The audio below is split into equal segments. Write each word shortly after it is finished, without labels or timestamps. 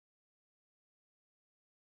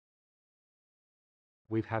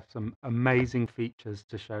we have some amazing features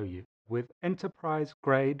to show you. With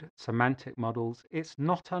enterprise-grade semantic models, it's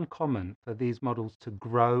not uncommon for these models to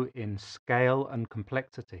grow in scale and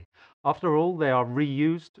complexity. After all, they are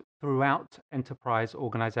reused throughout enterprise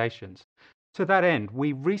organizations. To that end,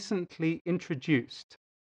 we recently introduced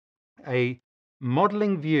a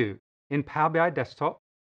modeling view in Power BI Desktop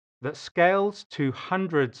that scales to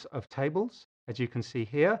hundreds of tables, as you can see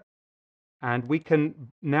here. And we can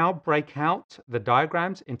now break out the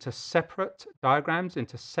diagrams into separate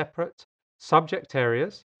subject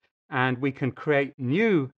areas. And we can create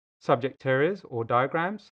new subject areas or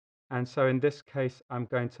diagrams. And so in this case, I'm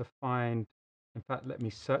going to find, in fact, let me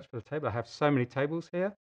search for the table. I have so many tables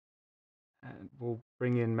here. And we'll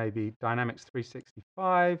bring in maybe Dynamics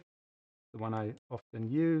 365, the one I often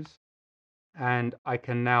use. And I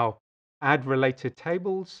can now add related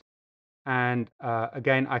tables. And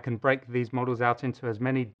again, I can break these models out into as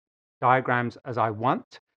many diagrams as I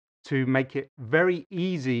want to make it very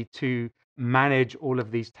easy to manage all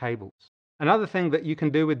of these tables. Another thing that you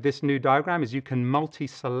can do with this new diagram is you can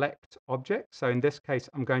multi-select objects. So in this case,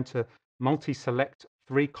 I'm going to multi-select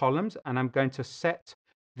 3 columns, and I'm going to set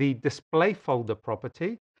the display folder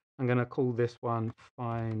property. I'm going to call this one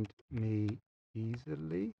Find Me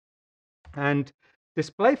Easily. And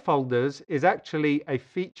display folders is actually a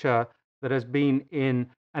feature that has been in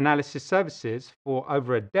analysis services for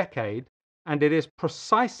over a decade, and it is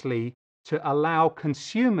precisely to allow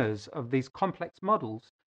consumers of these complex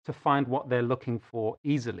models to find what they're looking for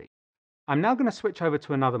easily. I'm now going to switch over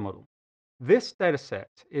to another model. This data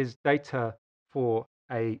set is data for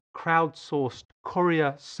a crowdsourced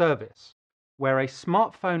courier service where a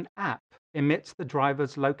smartphone app emits the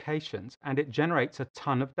driver's locations and it generates a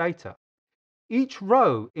ton of data. Each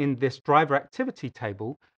row in this driver activity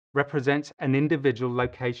table represents an individual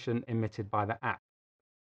location emitted by the app.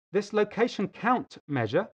 This location count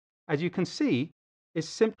measure, as you can see, is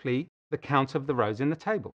simply the count of the rows in the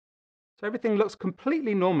table. So everything looks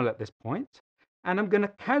completely normal at this point, and I'm going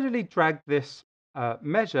to casually drag this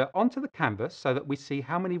measure onto the canvas so that we see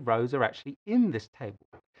how many rows are actually in this table.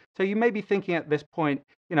 So you may be thinking at this point,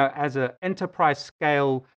 as an enterprise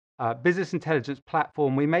scale business intelligence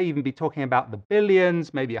platform, we may even be talking about the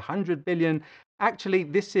billions, maybe 100 billion. Actually,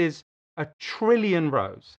 this is 1 trillion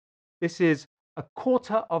rows. This is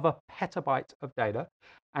 1/4 of a petabyte of data,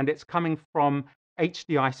 and it's coming from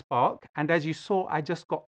HDI Spark. And as you saw, I just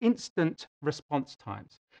got instant response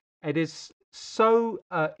times. It is so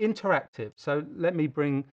interactive. So let me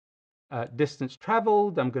bring distance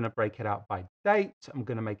traveled. I'm going to break it out by date. I'm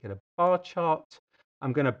going to make it a bar chart.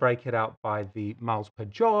 I'm going to break it out by the miles per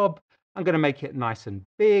job. I'm going to make it nice and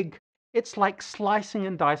big. It's like slicing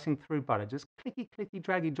and dicing through butter, just clicky, clicky,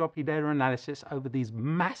 draggy, droppy data analysis over these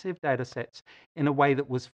massive data sets in a way that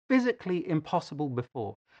was physically impossible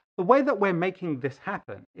before. The way that we're making this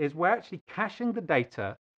happen is we're actually caching the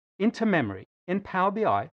data into memory in Power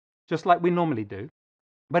BI, just like we normally do.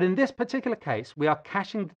 But in this particular case, we are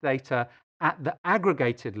caching the data at the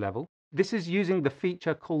aggregated level. This is using the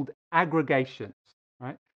feature called aggregations,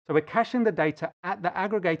 right? So we're caching the data at the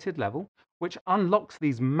aggregated level, which unlocks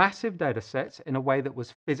these massive data sets in a way that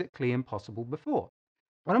was physically impossible before.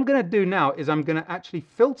 What I'm going to do now is I'm going to actually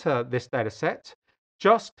filter this data set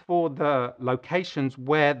just for the locations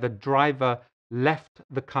where the driver left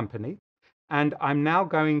the company. And I'm now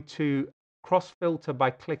going to cross filter by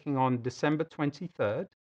clicking on December 23rd.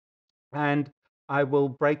 And I will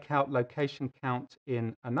break out location count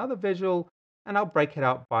in another visual, and I'll break it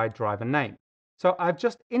out by driver name. So I've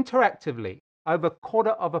just interactively, over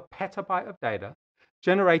 1/4 of a petabyte of data,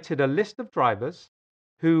 generated a list of drivers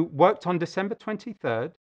who worked on December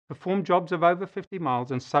 23rd, performed jobs of over 50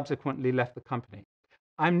 miles, and subsequently left the company.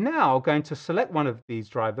 I'm now going to select one of these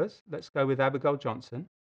drivers. Let's go with Abigail Johnson.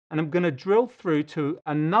 And I'm going to drill through to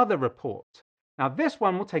another report. Now, this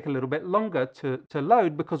one will take a little bit longer to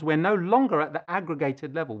load because we're no longer at the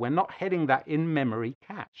aggregated level. We're not heading that in-memory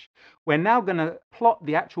cache. We're now going to plot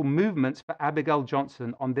the actual movements for Abigail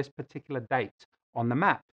Johnson on this particular date on the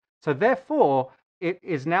map. So therefore, it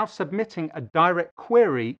is now submitting a direct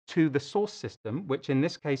query to the source system, which in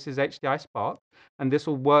this case is HDI Spark. And this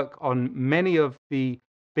will work on many of the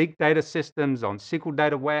big data systems, on SQL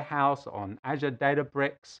Data Warehouse, on Azure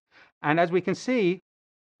Databricks. And as we can see,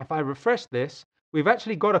 if I refresh this, we've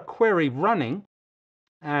actually got a query running.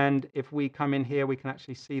 And if we come in here, we can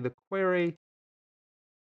actually see the query.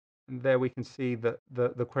 And there we can see the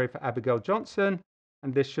query for Abigail Johnson.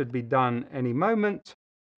 And this should be done any moment.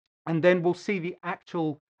 And then we'll see the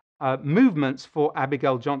actual movements for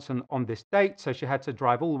Abigail Johnson on this date. So she had to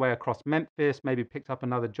drive all the way across Memphis, maybe picked up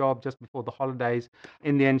another job just before the holidays.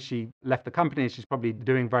 In the end, she left the company and she's probably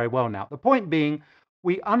doing very well now. The point being,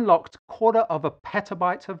 we unlocked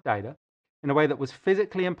 1/4 of data in a way that was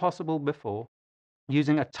physically impossible before,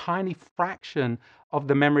 using a tiny fraction of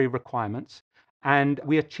the memory requirements. And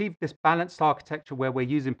we achieved this balanced architecture where we're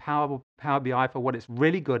using Power BI for what it's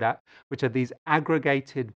really good at, which are these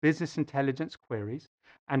aggregated business intelligence queries.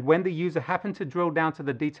 And when the user happened to drill down to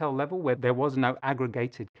the detail level where there was no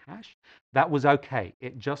aggregated cache, that was okay.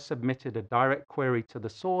 It just submitted a direct query to the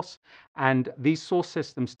source. And these source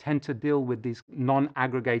systems tend to deal with these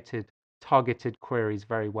non-aggregated targeted queries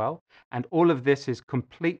very well. And all of this is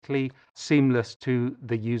completely seamless to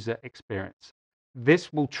the user experience.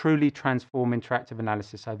 This will truly transform interactive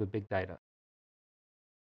analysis over big data.